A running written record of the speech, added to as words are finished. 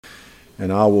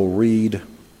and I will read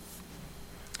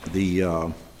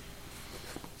the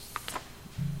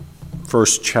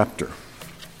first chapter,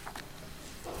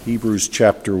 Hebrews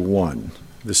chapter 1.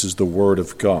 This is the Word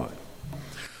of God.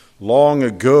 Long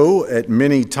ago, at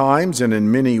many times and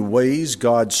in many ways,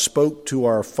 God spoke to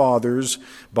our fathers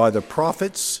by the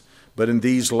prophets, but in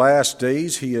these last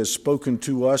days he has spoken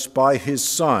to us by his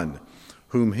Son,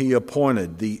 whom he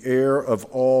appointed the heir of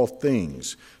all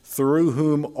things, through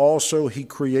whom also he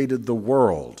created the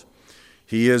world.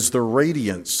 He is the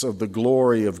radiance of the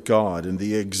glory of God and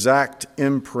the exact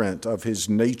imprint of his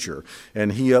nature,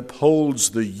 and he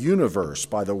upholds the universe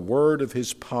by the word of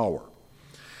his power.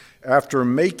 After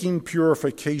making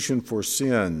purification for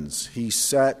sins, he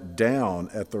sat down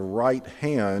at the right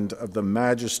hand of the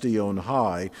Majesty on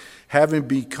high, having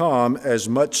become as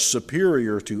much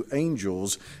superior to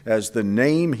angels as the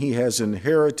name he has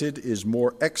inherited is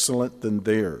more excellent than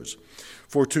theirs.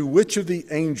 For to which of the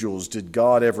angels did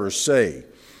God ever say,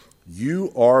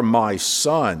 "You are my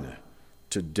son,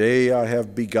 today I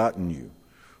have begotten you"?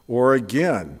 Or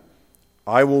again,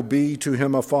 "I will be to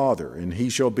him a father, and he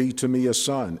shall be to me a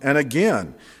son"? And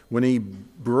again, when he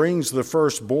brings the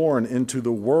firstborn into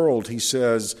the world, he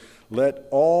says, "Let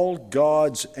all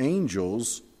God's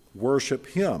angels worship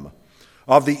him."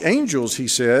 Of the angels, he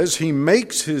says, "He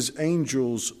makes his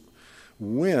angels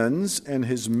winds and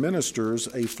his ministers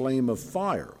a flame of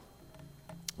fire."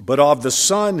 But of the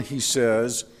Son, he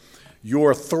says,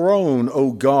 "Your throne,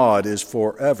 O God, is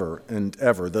forever and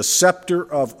ever. The scepter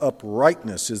of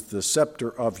uprightness is the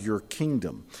scepter of your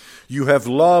kingdom. You have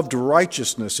loved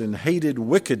righteousness and hated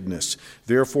wickedness.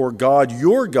 Therefore, God,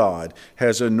 your God,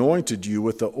 has anointed you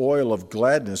with the oil of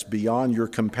gladness beyond your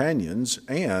companions.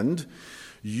 And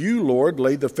you, Lord,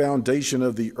 laid the foundation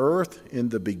of the earth in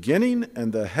the beginning,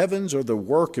 and the heavens are the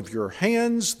work of your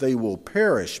hands. They will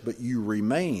perish, but you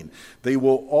remain. They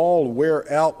will all wear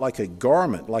out like a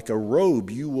garment, like a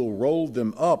robe. You will roll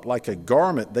them up like a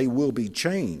garment. They will be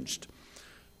changed.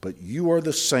 But you are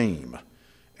the same,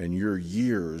 and your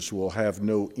years will have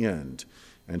no end.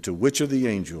 And to which of the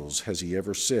angels has he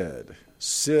ever said,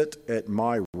 'Sit at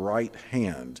my right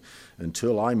hand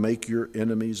until I make your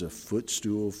enemies a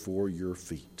footstool for your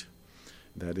feet'?"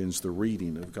 That ends the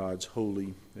reading of God's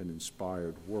holy and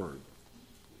inspired word.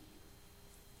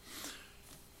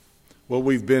 Well,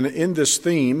 we've been in this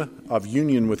theme of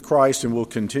union with Christ and will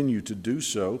continue to do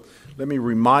so. Let me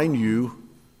remind you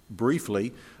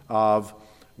briefly of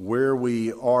where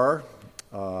we are.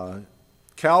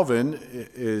 Calvin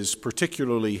is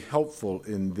particularly helpful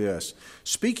in this.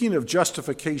 Speaking of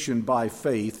justification by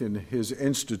faith in his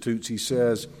Institutes, he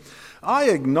says, "I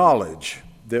acknowledge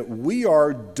that we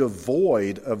are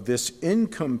devoid of this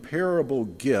incomparable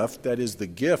gift," that is the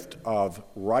gift of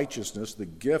righteousness, the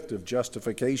gift of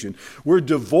justification. We're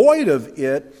devoid of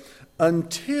it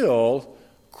until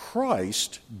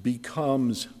Christ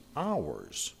becomes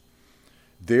ours.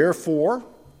 Therefore,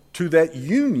 to that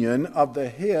union of the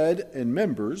head and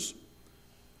members,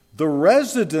 the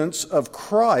residence of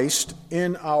Christ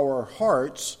in our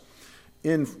hearts,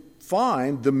 in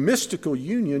fine, the mystical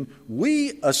union,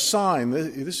 we assign,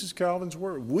 this is Calvin's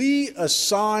word, we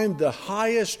assign the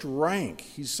highest rank.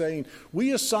 He's saying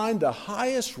we assign the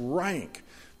highest rank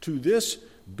to this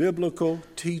biblical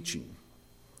teaching.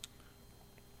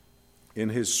 In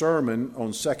his sermon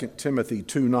on 2 Timothy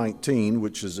 2:19,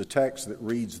 which is a text that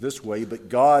reads this way, "But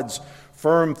God's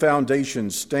firm foundation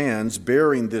stands,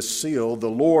 bearing this seal, the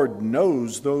Lord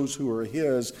knows those who are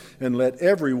his, and let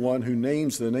everyone who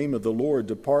names the name of the Lord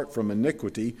depart from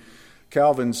iniquity."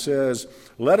 Calvin says,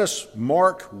 let us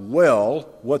mark well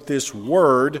what this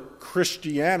word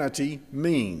Christianity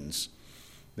means.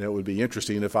 That would be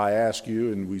interesting if I asked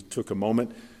you and we took a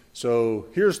moment. So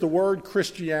here's the word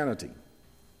Christianity.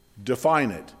 Define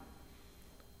it.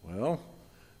 Well,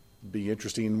 it'd be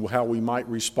interesting how we might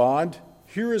respond.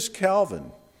 Here is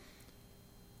Calvin.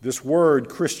 This word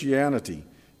Christianity,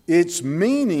 its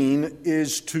meaning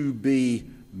is to be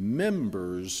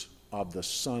members of the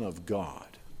Son of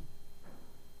God.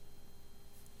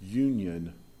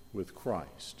 Union with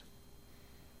Christ.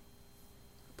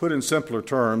 Put in simpler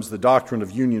terms, the doctrine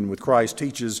of union with Christ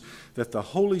teaches that the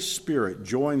Holy Spirit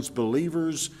joins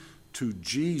believers to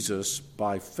Jesus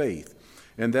by faith,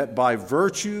 and that by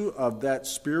virtue of that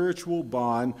spiritual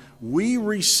bond, we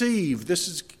receive,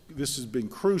 this has been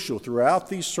crucial throughout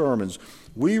these sermons,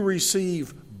 we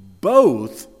receive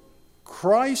both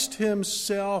Christ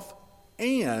himself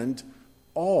and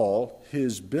all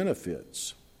his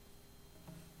benefits.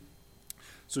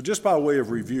 So just by way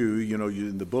of review,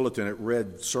 in the bulletin it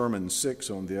read Sermon 6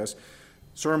 on this.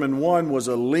 Sermon 1 was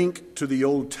a link to the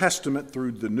Old Testament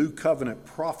through the New Covenant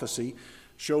prophecy,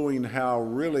 showing how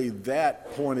really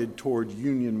that pointed toward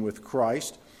union with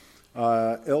Christ.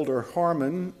 Elder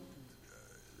Harmon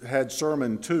had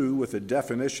Sermon 2 with a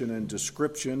definition and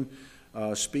description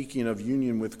speaking of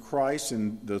union with Christ.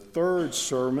 In the third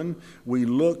sermon, we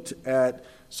looked at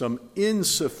some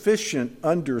insufficient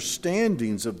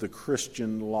understandings of the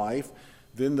Christian life,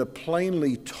 then the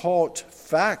plainly taught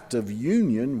fact of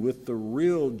union with the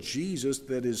real Jesus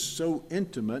that is so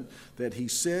intimate that he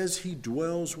says he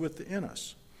dwells within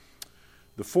us.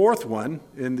 The fourth one,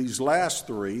 in these last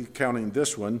three, counting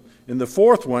this one, in the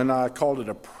fourth one I called it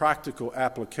a practical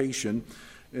application.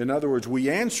 In other words, we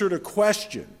answered a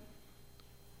question.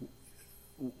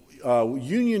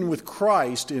 Union with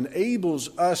Christ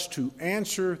enables us to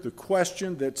answer the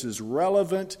question that's as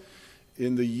relevant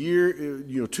in the year,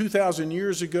 2,000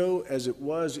 years ago as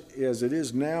it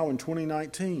is now in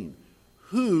 2019.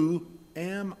 Who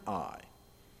am I?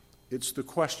 It's the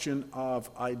question of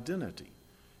identity.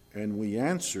 And we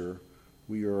answer,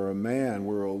 we are a man,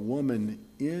 we're a woman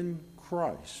in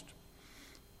Christ.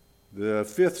 The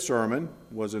fifth sermon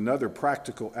was another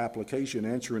practical application,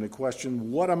 answering a question,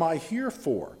 what am I here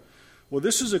for? Well,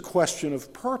 this is a question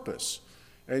of purpose.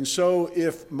 And so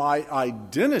if my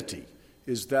identity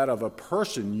is that of a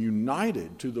person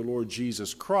united to the Lord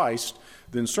Jesus Christ,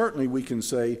 then certainly we can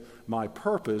say my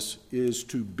purpose is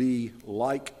to be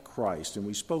like Christ. And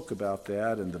we spoke about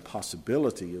that and the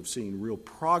possibility of seeing real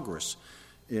progress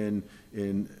in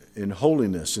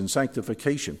holiness and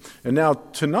sanctification. And now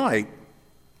tonight,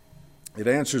 it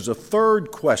answers a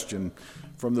third question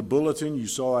from the bulletin. You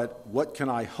saw it, what can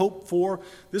I hope for?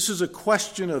 This is a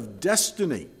question of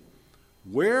destiny.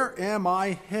 Where am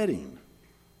I heading?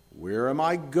 Where am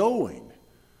I going?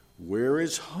 Where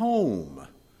is home?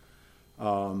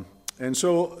 And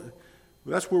so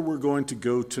that's where we're going to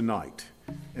go tonight.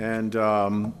 And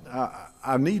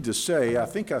I need to say, I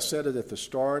think I said it at the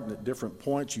start and at different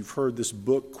points. You've heard this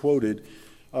book quoted.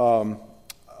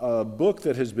 A book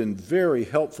that has been very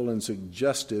helpful and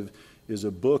suggestive is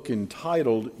a book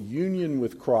entitled Union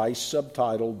with Christ,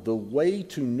 subtitled The Way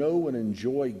to Know and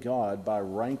Enjoy God by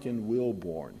Rankin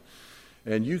Wilbourne.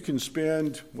 And you can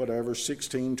spend,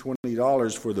 $16,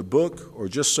 $20 for the book, or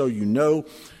just so you know,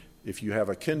 if you have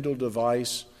a Kindle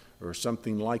device or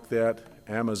something like that,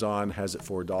 Amazon has it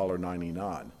for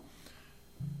 $1.99.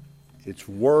 It's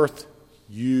worth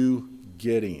you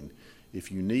getting.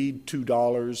 If you need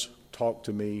 $2, talk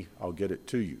to me, I'll get it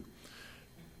to you.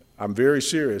 I'm very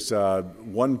serious.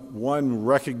 One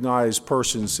recognized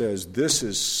person says, this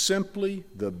is simply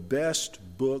the best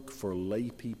book for lay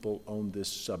people on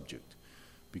this subject,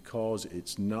 because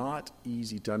it's not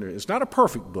easy to understand. It's not a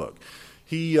perfect book.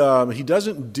 He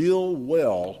doesn't deal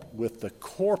well with the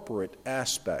corporate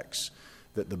aspects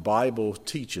that the Bible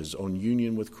teaches on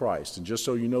union with Christ. And just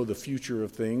so you know the future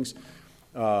of things,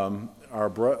 our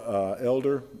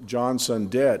elder, John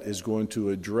Sundet, is going to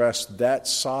address that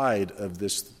side of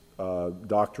this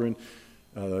doctrine.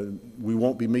 We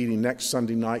won't be meeting next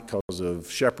Sunday night because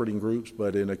of shepherding groups,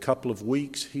 but in a couple of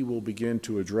weeks he will begin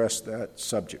to address that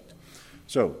subject.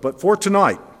 But for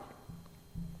tonight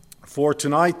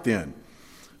then,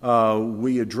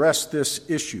 we address this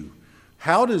issue.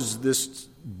 How does this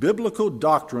biblical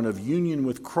doctrine of union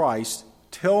with Christ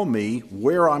tell me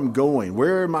where I'm going?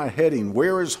 Where am I heading?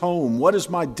 Where is home? What is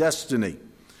my destiny?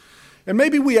 And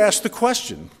maybe we ask the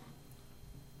question,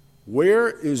 where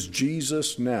is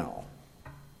Jesus now?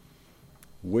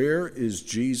 Where is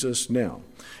Jesus now?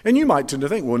 And you might tend to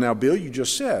think, well, now, Bill, you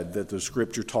just said that the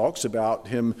Scripture talks about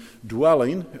him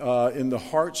dwelling in the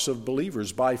hearts of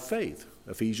believers by faith,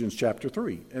 Ephesians chapter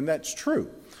 3. And that's true.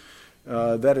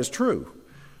 That is true.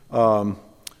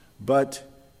 But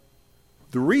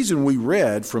the reason we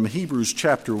read from Hebrews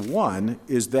chapter 1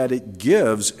 is that it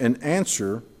gives an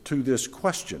answer to this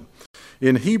question.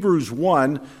 In Hebrews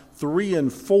 1, 3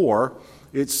 and 4,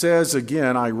 it says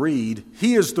again, I read,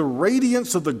 He is the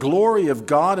radiance of the glory of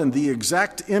God and the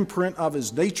exact imprint of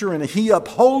His nature, and He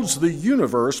upholds the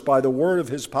universe by the word of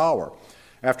His power.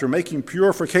 After making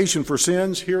purification for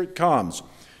sins, here it comes.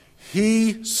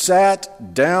 He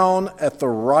sat down at the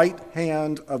right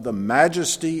hand of the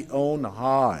Majesty on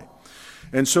high.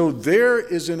 And so there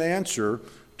is an answer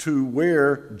to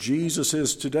where Jesus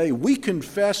is today. We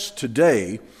confess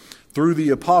today through the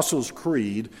Apostles'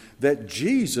 Creed that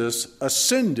Jesus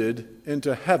ascended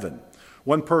into heaven.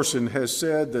 One person has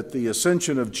said that the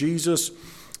ascension of Jesus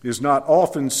is not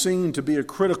often seen to be a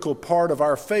critical part of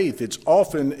our faith. It's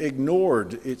often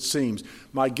ignored, it seems.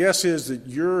 My guess is that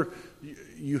you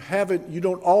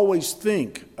don't always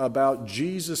think about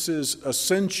Jesus'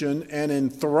 ascension and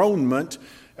enthronement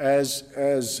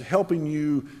as helping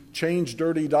you change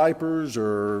dirty diapers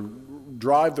or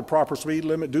drive the proper speed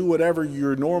limit, do whatever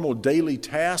your normal daily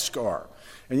tasks are.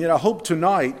 And yet I hope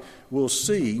tonight we'll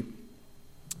see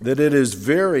that it is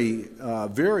very,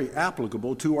 very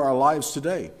applicable to our lives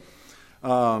today.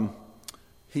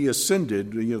 He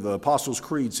ascended, the Apostles'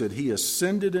 Creed said, he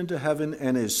ascended into heaven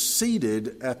and is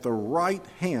seated at the right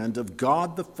hand of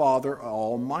God the Father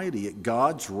Almighty, at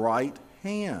God's right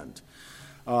hand.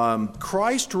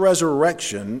 Christ's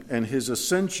resurrection and his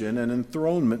ascension and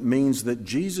enthronement means that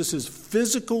Jesus'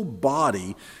 physical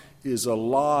body is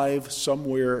alive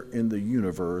somewhere in the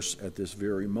universe at this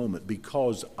very moment.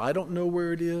 Because I don't know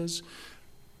where it is,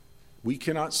 we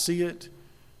cannot see it,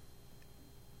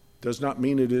 does not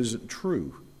mean it isn't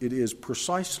true. It is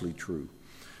precisely true.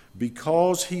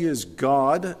 Because he is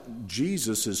God,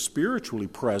 Jesus is spiritually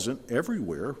present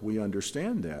everywhere. We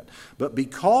understand that. But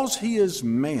because he is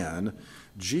man,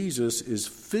 Jesus is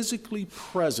physically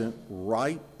present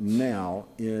right now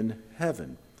in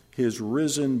heaven. His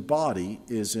risen body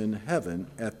is in heaven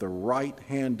at the right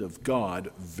hand of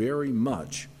God, very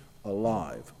much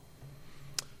alive.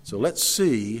 So let's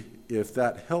see if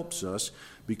that helps us,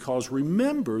 because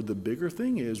remember, the bigger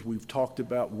thing is we've talked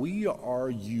about we are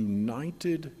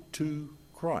united to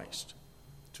Christ,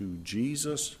 to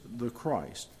Jesus the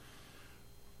Christ.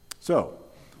 So,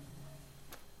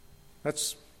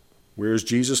 where is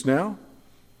Jesus now?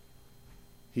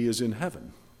 He is in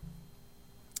heaven.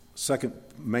 Second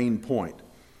main point.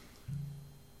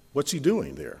 What's he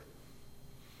doing there?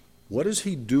 What is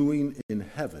he doing in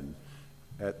heaven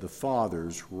at the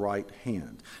Father's right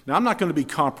hand? Now, I'm not going to be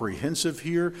comprehensive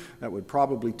here. That would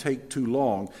probably take too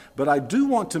long. But I do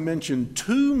want to mention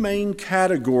two main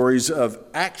categories of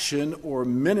action or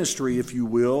ministry, if you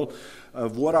will,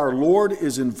 of what our Lord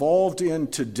is involved in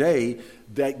today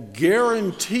that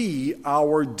guarantee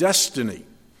our destiny,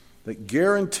 that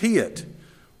guarantee it.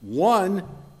 One,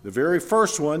 the very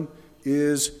first one,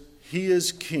 is he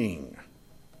is king.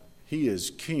 He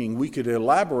is king. We could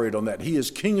elaborate on that. He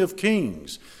is King of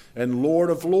kings and Lord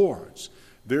of lords.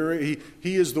 He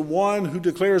is the one who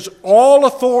declares all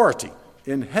authority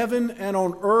in heaven and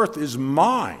on earth is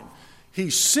mine. He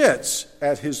sits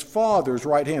at his Father's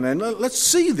right hand. And let's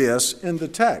see this in the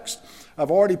text.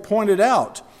 I've already pointed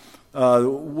out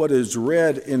what is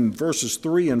read in verses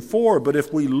 3 and 4, but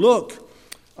if we look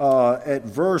at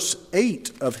verse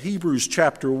 8 of Hebrews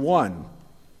chapter 1,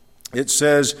 it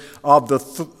says, of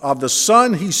the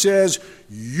Son, he says,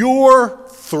 your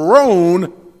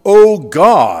throne, O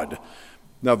God.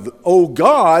 Now, O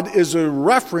God is a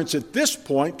reference at this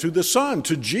point to the Son,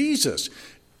 to Jesus.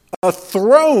 A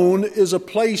throne is a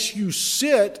place you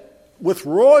sit with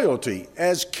royalty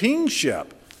as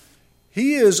kingship.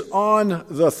 He is on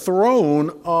the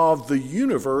throne of the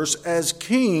universe as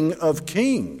King of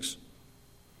kings.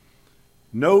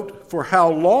 Note for how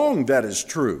long that is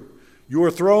true. Your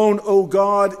throne, O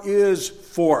God, is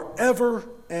forever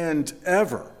and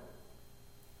ever.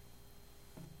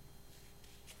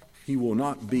 He will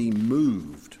not be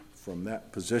moved from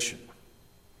that position.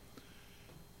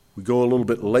 We go a little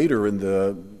bit later in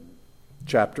the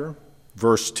chapter,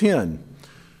 verse 10.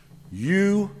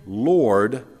 You,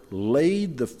 Lord,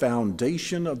 laid the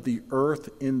foundation of the earth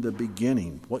in the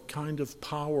beginning. What kind of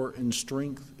power and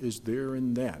strength is there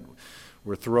in that?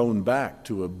 We're thrown back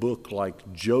to a book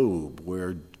like Job,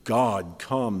 where God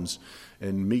comes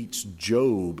and meets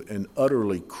Job and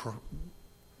utterly,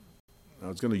 I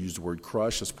was going to use the word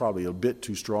crush, that's probably a bit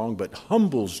too strong, but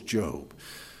humbles Job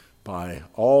by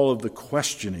all of the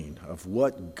questioning of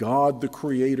what God the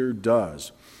Creator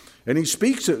does. And he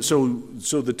speaks it, so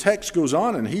the text goes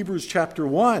on in Hebrews chapter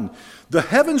 1. The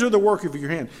heavens are the work of your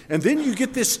hand. And then you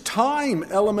get this time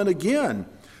element again.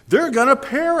 They're going to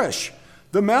perish.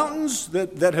 The mountains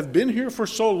that have been here for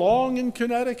so long in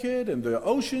Connecticut and the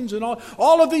oceans and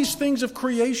all of these things of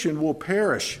creation will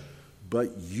perish.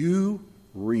 But you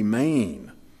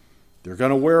remain. They're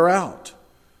going to wear out.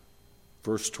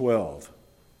 Verse 12.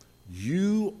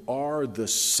 You are the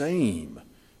same,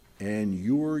 and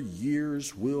your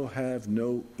years will have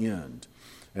no end.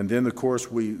 And then, of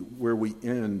course, where we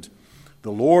end,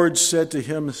 the Lord said to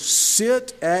him,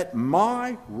 sit at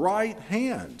my right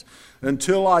hand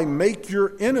until I make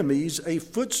your enemies a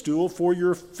footstool for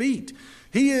your feet.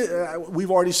 We've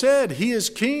already said, he is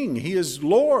king, he is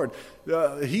Lord,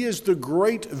 he is the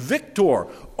great victor.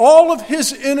 All of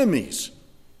his enemies,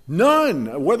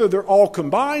 none, whether they're all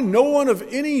combined, no one of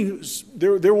any,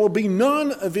 there will be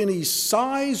none of any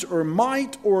size or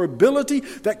might or ability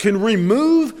that can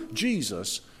remove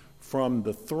Jesus from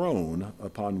the throne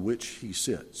upon which he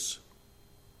sits.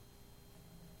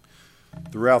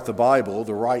 Throughout the Bible,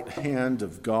 the right hand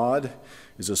of God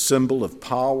is a symbol of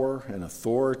power and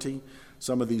authority.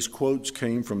 Some of these quotes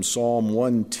came from Psalm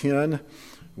 110,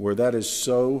 where that is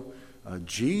so.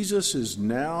 Jesus is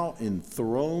now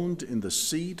enthroned in the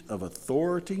seat of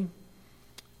authority.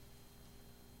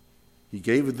 He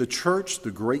gave the church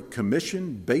the Great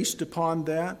Commission based upon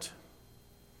that.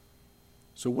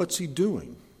 So what's he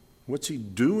doing? What's he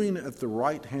doing at the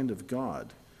right hand of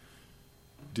God?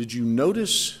 Did you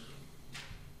notice?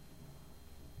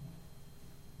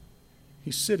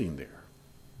 He's sitting there.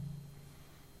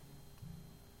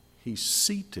 He's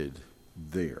seated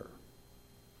there.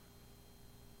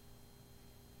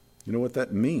 You know what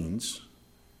that means?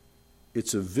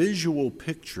 It's a visual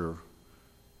picture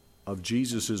of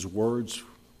Jesus' words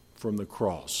from the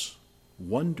cross.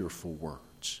 Wonderful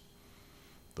words.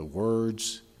 The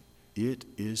words, "It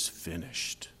is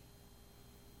finished."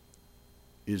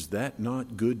 Is that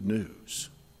not good news?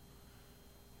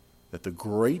 That the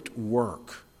great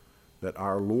work that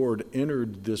our Lord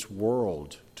entered this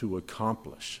world to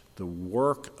accomplish, the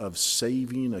work of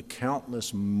saving a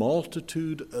countless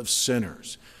multitude of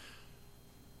sinners,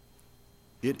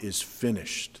 it is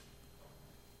finished.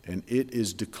 And it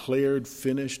is declared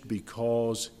finished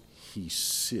because he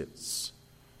sits.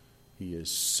 He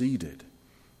is seated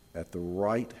at the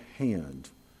right hand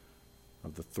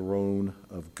of the throne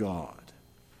of God.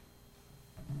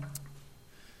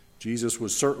 Jesus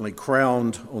was certainly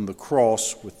crowned on the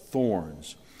cross with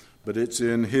thorns, but it's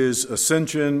in his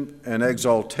ascension and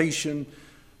exaltation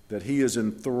that he is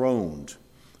enthroned.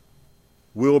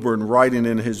 Wilburn, writing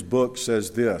in his book,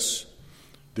 says this: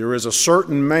 "There is a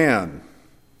certain man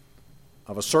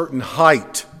of a certain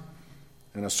height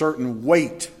and a certain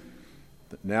weight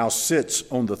that now sits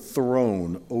on the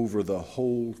throne over the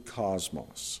whole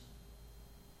cosmos."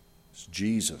 It's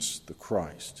Jesus, the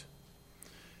Christ.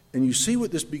 And you see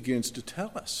what this begins to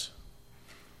tell us.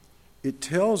 It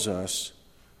tells us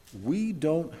we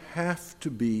don't have to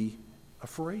be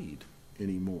afraid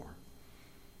anymore.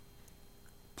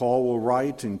 Paul will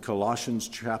write in Colossians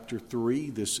chapter 3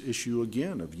 this issue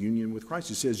again of union with Christ.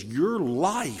 He says, your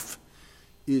life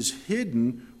is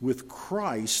hidden with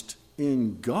Christ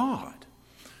in God.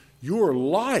 Your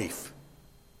life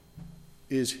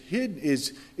is hidden,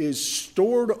 is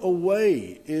stored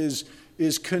away, is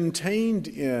contained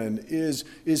in,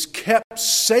 is kept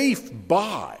safe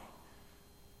by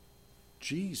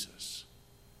Jesus,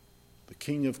 the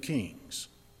King of Kings,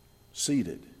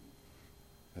 seated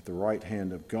at the right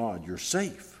hand of God. You're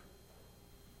safe.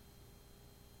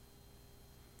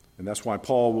 And that's why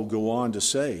Paul will go on to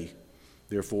say,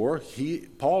 therefore,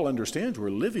 Paul understands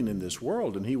we're living in this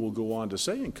world, and he will go on to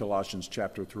say in Colossians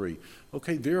chapter 3,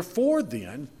 okay, therefore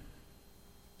then,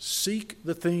 seek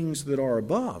the things that are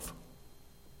above.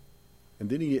 And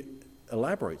then he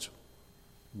elaborates,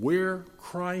 where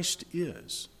Christ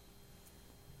is,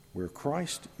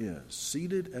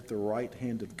 seated at the right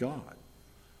hand of God.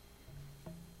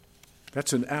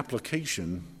 That's an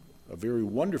application, a very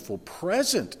wonderful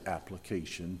present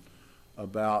application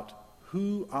about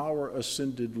who our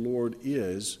ascended Lord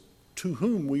is, to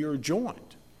whom we are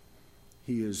joined.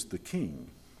 He is the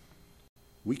King.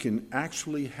 We can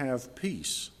actually have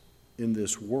peace in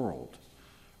this world.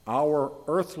 Our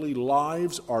earthly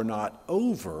lives are not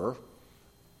over.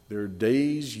 There are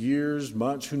days, years,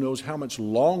 months, who knows how much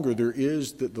longer there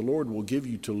is that the Lord will give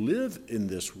you to live in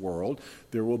this world.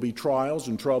 There will be trials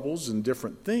and troubles and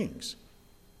different things.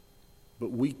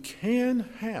 But we can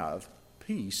have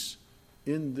peace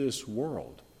in this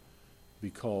world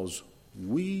because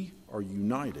we are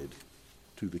united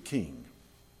to the King.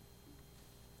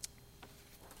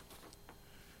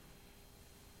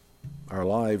 Our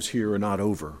lives here are not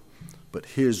over, but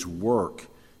his work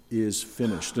is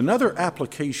finished. Another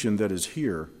application that is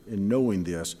here in knowing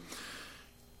this,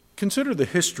 consider the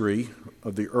history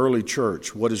of the early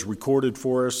church, what is recorded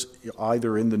for us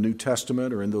either in the New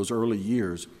Testament or in those early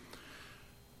years.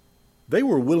 They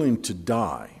were willing to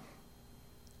die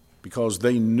because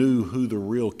they knew who the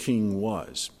real king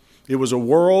was. It was a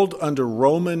world under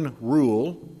Roman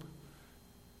rule.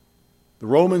 The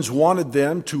Romans wanted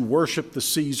them to worship the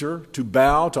Caesar, to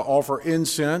bow, to offer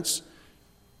incense,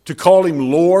 to call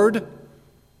him Lord,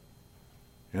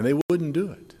 and they wouldn't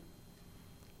do it.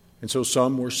 And so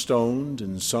some were stoned,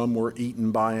 and some were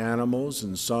eaten by animals,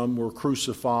 and some were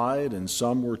crucified, and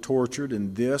some were tortured,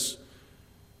 and this.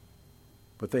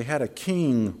 But they had a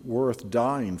king worth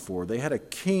dying for. They had a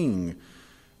king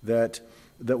that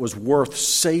was worth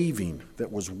saving,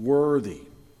 that was worthy.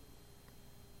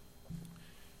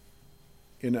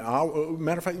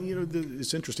 Matter of fact,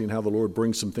 it's interesting how the Lord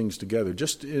brings some things together.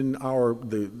 Just in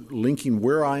the linking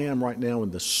where I am right now in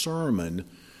the sermon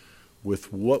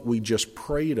with what we just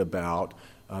prayed about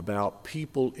about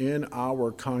people in our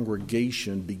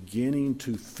congregation beginning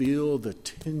to feel the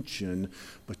tension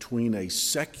between a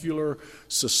secular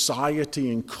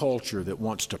society and culture that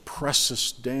wants to press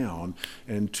us down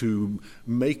and to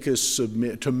make us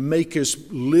submit, to make us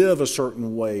live a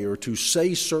certain way, or to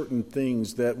say certain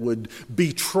things that would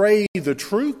betray the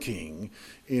true king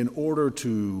in order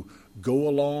to go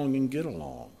along and get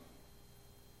along.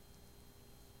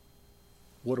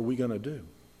 What are we going to do?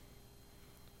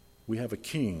 We have a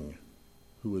king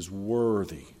who is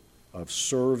worthy of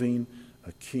serving,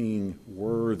 a king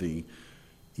worthy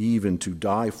even to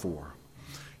die for.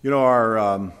 You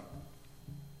know,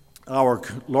 our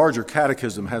larger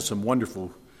catechism has some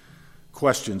wonderful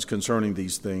questions concerning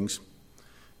these things.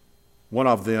 One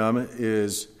of them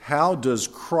is, how does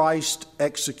Christ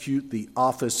execute the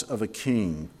office of a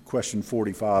king? Question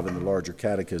 45 in the larger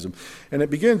catechism. And it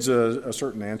begins a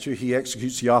certain answer. He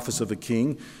executes the office of a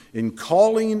king in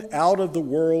calling out of the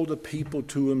world a people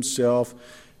to himself,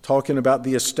 talking about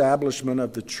the establishment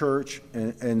of the church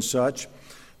and such,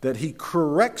 that he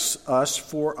corrects us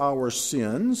for our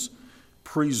sins,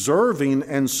 preserving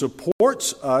and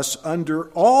supports us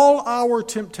under all our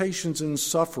temptations and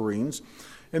sufferings.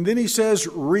 And then he says,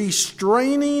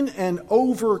 restraining and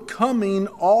overcoming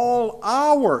all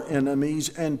our enemies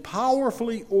and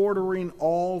powerfully ordering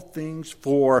all things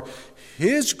for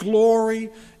his glory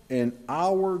and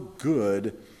our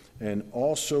good, and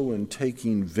also in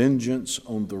taking vengeance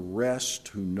on the rest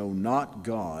who know not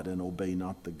God and obey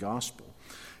not the gospel.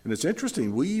 And it's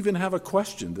interesting, we even have a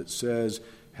question that says,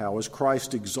 how is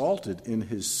Christ exalted in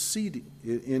his sitting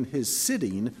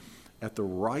at the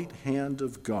right hand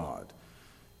of God?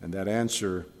 And that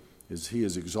answer is, he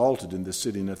is exalted in the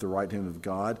sitting at the right hand of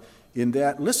God. In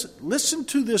that, listen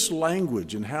to this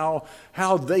language and how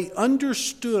they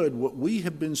understood what we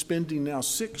have been spending now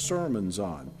 6 sermons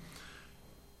on.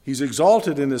 He's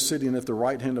exalted in the sitting at the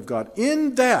right hand of God.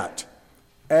 In that,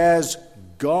 as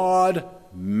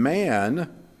God-man,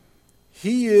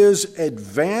 he is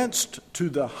advanced to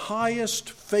the highest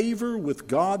favor with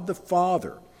God the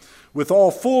Father, with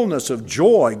all fullness of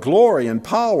joy, glory, and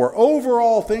power over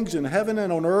all things in heaven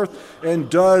and on earth, and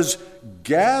does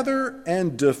gather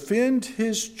and defend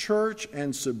his church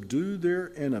and subdue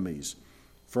their enemies,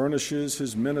 furnishes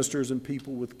his ministers and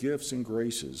people with gifts and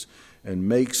graces, and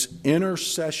makes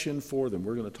intercession for them.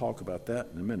 We're going to talk about that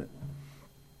in a minute.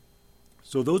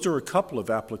 So those are a couple of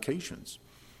applications.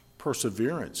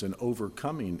 Perseverance and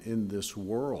overcoming in this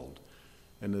world,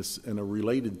 and a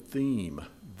related theme,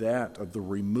 that of the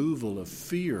removal of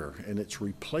fear and its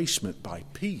replacement by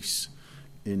peace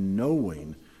in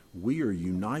knowing we are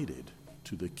united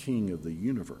to the King of the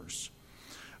universe.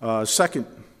 Second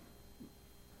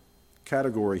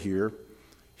category here,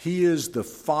 he is the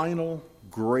final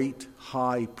great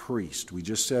high priest. We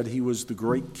just said he was the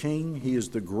great king. He is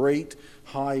the great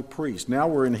high priest. Now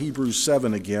we're in Hebrews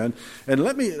 7 again. And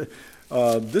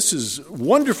this is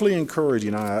wonderfully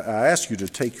encouraging. I ask you to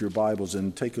take your Bibles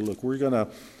and take a look. We're going to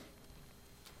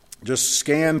just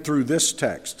scan through this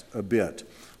text a bit.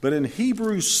 But in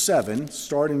Hebrews 7,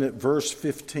 starting at verse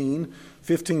 15,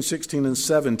 16, and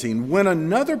 17, when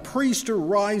another priest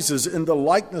arises in the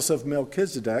likeness of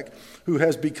Melchizedek, who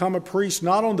has become a priest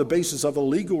not on the basis of a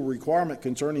legal requirement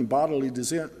concerning bodily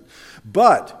descent,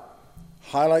 but,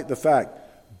 highlight the fact,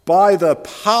 by the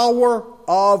power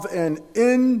of an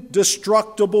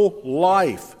indestructible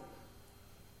life.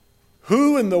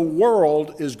 Who in the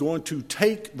world is going to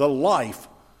take the life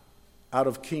out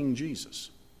of King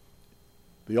Jesus?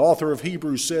 The author of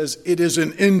Hebrews says it is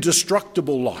an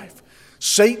indestructible life.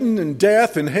 Satan and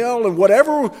death and hell and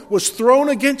whatever was thrown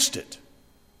against it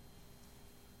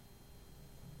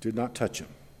did not touch him.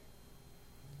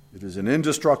 It is an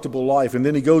indestructible life. And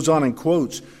then he goes on and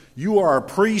quotes, you are a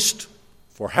priest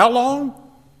for how long?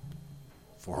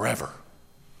 Forever.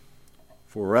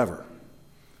 Forever.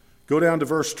 Go down to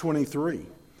verse 23.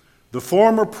 The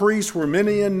former priests were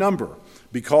many in number,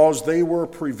 because they were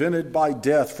prevented by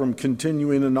death from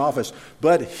continuing in office.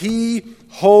 But he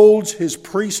holds his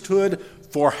priesthood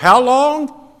for how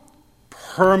long?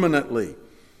 Permanently.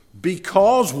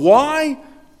 Because why?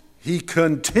 He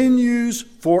continues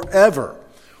forever.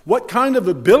 What kind of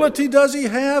ability does he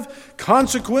have?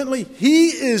 Consequently, he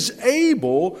is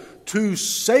able to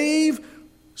save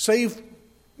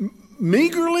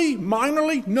meagerly,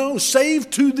 minorly? No, save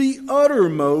to the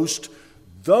uttermost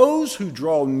those who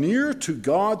draw near to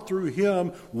God through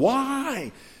him.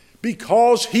 Why?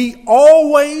 Because he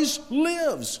always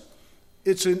lives.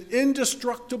 It's an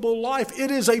indestructible life.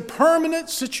 It is a permanent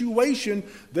situation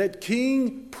that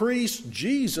King Priest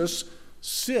Jesus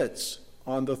sits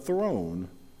on the throne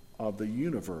of the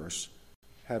universe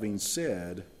having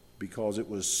said, because it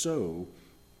was so,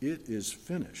 it is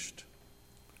finished.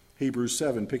 Hebrews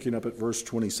 7, picking up at verse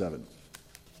 27.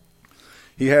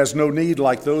 He has no need,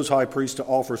 like those high priests, to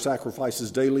offer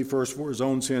sacrifices daily, first for his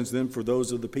own sins, then for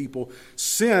those of the people,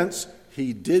 since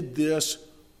he did this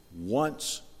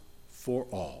once for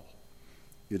all.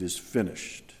 It is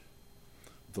finished.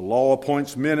 The law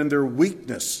appoints men in their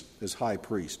weakness as high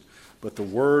priest, but the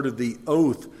word of the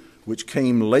oath, which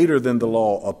came later than the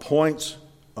law, appoints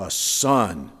a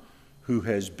son who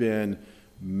has been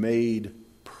made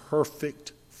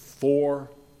perfect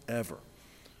forever.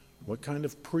 What kind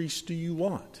of priest do you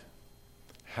want?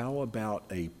 How about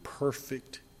a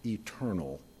perfect,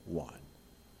 eternal one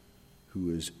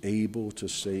who is able to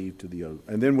save to the oath?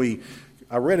 And then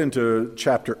I read into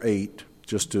chapter 8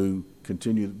 just to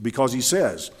continue, because he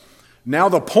says, now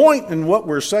the point in what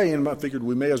we're saying, I figured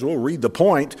we may as well read the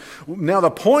point. Now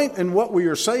the point in what we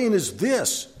are saying is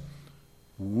this: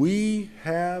 we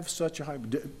have such a high...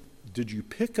 Did you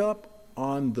pick up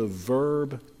on the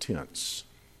verb tense?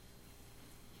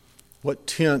 What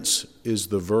tense is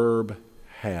the verb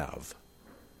have?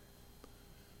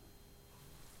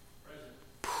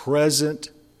 Present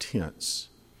tense.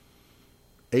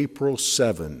 April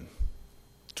 7,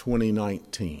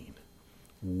 2019.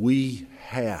 We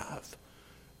have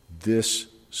this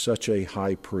such a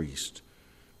high priest.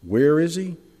 Where is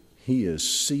he? He is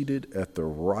seated at the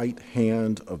right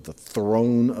hand of the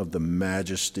throne of the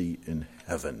majesty in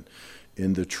heaven,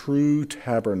 in the true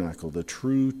tabernacle, the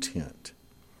true tent.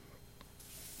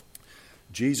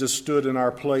 Jesus stood in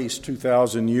our place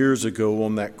 2,000 years ago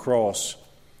on that cross.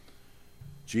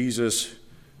 Jesus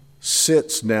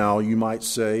sits now, you might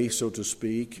say, so to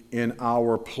speak, in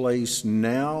our place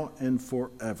now and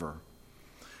forever.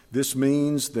 This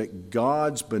means that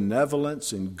God's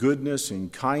benevolence and goodness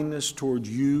and kindness toward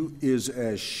you is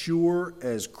as sure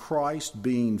as Christ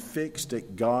being fixed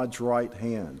at God's right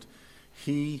hand.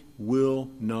 He will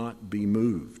not be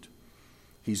moved.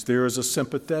 He's there as a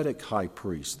sympathetic high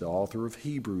priest. The author of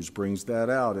Hebrews brings that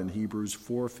out in Hebrews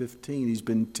 4:15. He's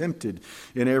been tempted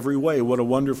in every way. What a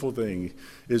wonderful thing,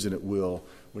 isn't it, Will,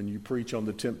 when you preach on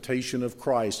the temptation of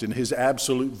Christ and his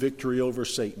absolute victory over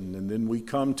Satan. And then we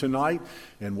come tonight,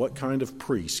 and what kind of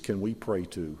priest can we pray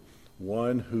to?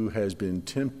 One who has been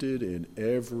tempted in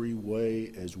every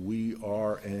way as we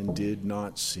are and did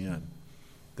not sin.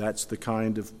 That's the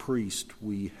kind of priest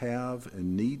we have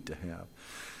and need to have.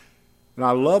 And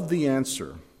I love the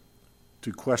answer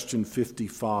to question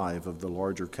 55 of the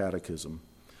larger catechism.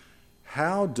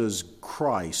 How does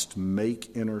Christ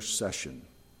make intercession?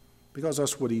 Because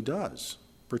that's what he does,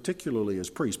 particularly as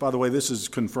priest. By the way, this is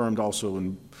confirmed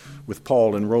also with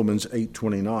Paul in Romans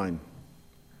 8:29.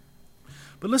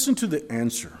 But listen to the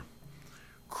answer.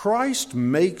 Christ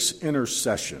makes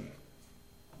intercession.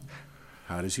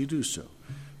 How does he do so?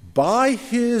 By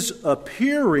his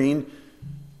appearing.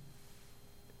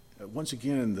 Once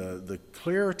again, the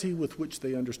clarity with which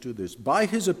they understood this. By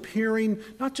his appearing,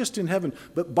 not just in heaven,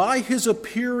 but by his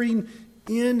appearing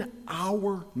in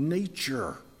our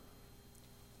nature.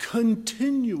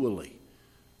 Continually.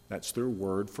 That's their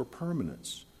word for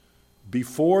permanence.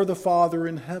 Before the Father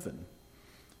in heaven.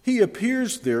 He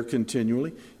appears there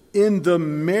continually in the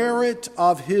merit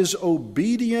of his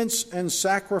obedience and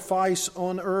sacrifice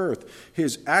on earth,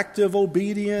 his active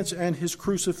obedience and his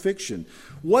crucifixion.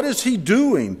 What is he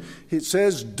doing? It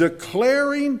says,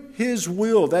 declaring his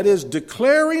will. That is,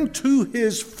 declaring to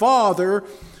his Father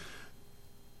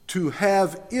to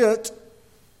have it,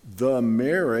 the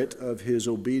merit of his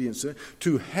obedience,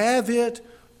 to have it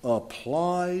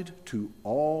applied to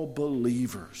all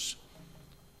believers.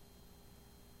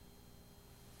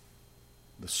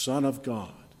 The Son of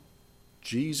God,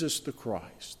 Jesus the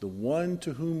Christ, the one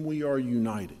to whom we are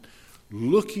united,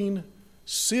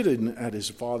 sitting at his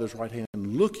Father's right hand,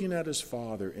 looking at his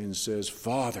Father and says,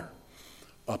 Father,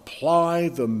 apply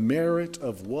the merit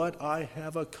of what I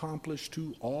have accomplished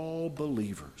to all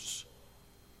believers.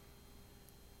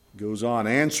 Goes on,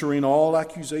 answering all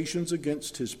accusations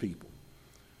against his people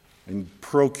and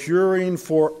procuring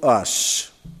for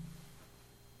us.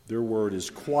 Their word is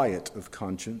quiet of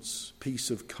conscience, peace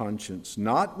of conscience,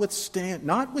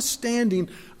 notwithstanding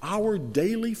our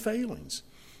daily failings.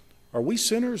 Are we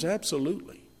sinners?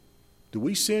 Absolutely. Do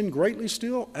we sin greatly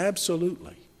still?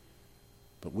 Absolutely.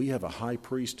 But we have a high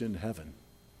priest in heaven,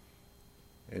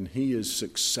 and he is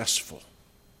successful,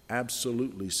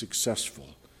 absolutely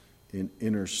successful in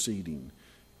interceding,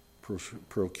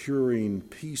 procuring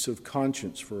peace of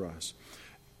conscience for us.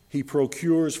 He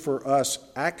procures for us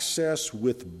access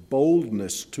with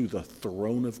boldness to the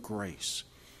throne of grace.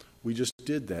 We just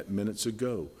did that minutes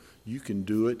ago. You can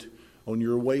do it on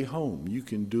your way home. You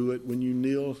can do it when you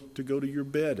kneel to go to your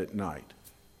bed at night.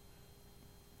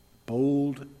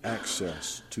 Bold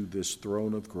access to this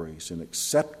throne of grace and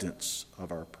acceptance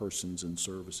of our persons and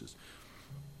services.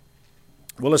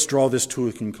 Well, let's draw this to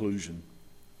a conclusion.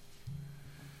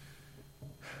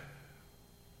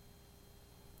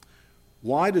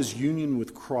 Why does union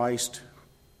with Christ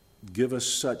give us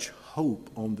such hope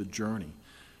on the journey?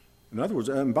 In other words,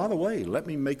 and by the way, let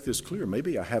me make this clear.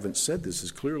 Maybe I haven't said this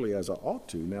as clearly as I ought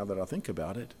to now that I think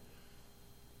about it.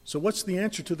 So what's the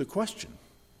answer to the question?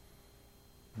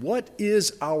 What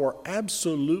is our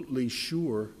absolutely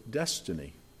sure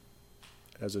destiny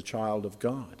as a child of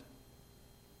God?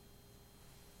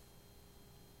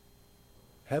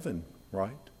 Heaven,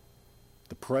 right?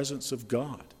 The presence of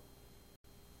God.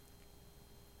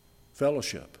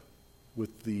 Fellowship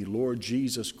with the Lord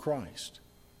Jesus Christ,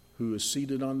 who is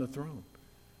seated on the throne.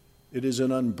 It is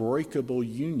an unbreakable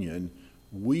union.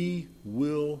 We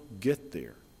will get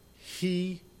there.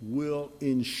 He will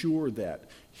ensure that.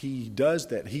 He does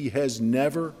that. He has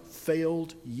never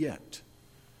failed yet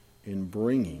in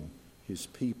bringing his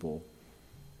people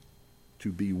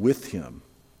to be with him.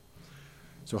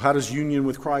 So how does union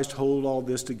with Christ hold all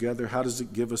this together? How does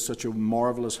it give us such a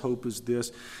marvelous hope as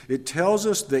this? It tells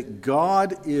us that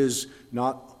God is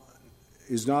not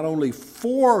only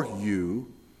for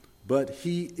you, but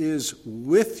he is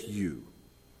with you.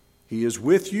 He is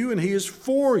with you and he is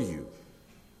for you.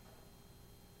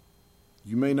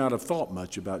 You may not have thought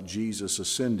much about Jesus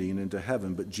ascending into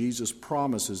heaven, but Jesus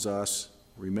promises us,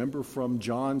 remember from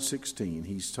John 16,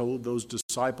 he's told those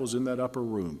disciples in that upper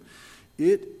room,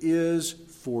 it is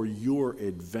for your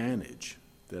advantage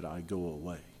that I go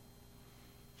away.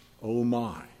 Oh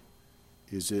my,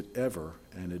 is it ever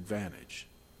an advantage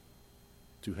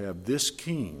to have this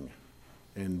king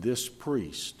and this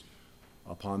priest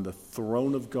upon the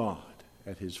throne of God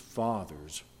at his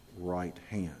Father's right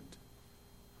hand.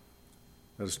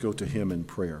 Let us go to him in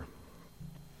prayer.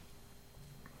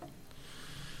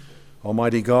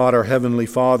 Almighty God, our Heavenly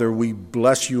Father, we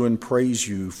bless you and praise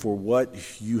you for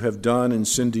what you have done in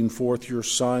sending forth your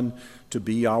Son to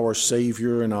be our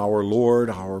Savior and our Lord,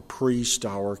 our priest,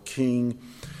 our King,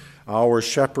 our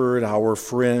shepherd, our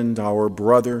friend, our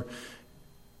brother.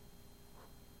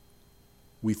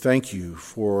 We thank you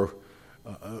for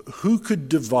who could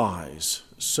devise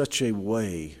such a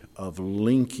way of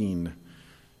linking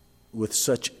with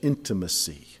such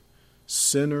intimacy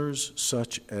sinners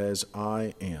such as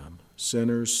I am,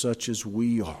 sinners such as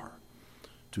we are,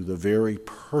 to the very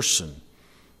person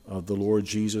of the Lord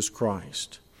Jesus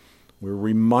Christ. We're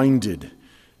reminded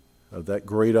of that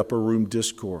great upper room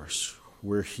discourse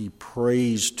where he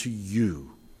prays to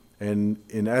you and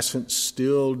in essence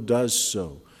still does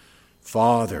so.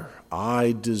 Father,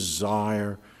 I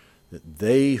desire that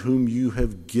they whom you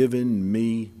have given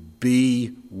me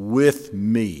be with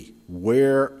me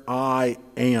where I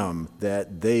am,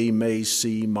 that they may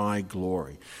see my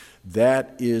glory.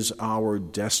 That is our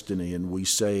destiny, and we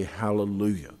say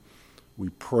hallelujah. We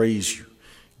praise you.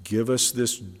 Give us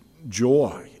this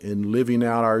joy in living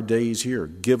out our days here.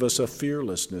 Give us a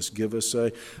fearlessness. Give us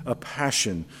a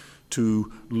passion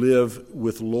to live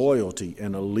with loyalty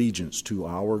and allegiance to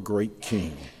our great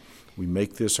King. We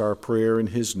make this our prayer in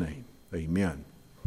his name. Amen.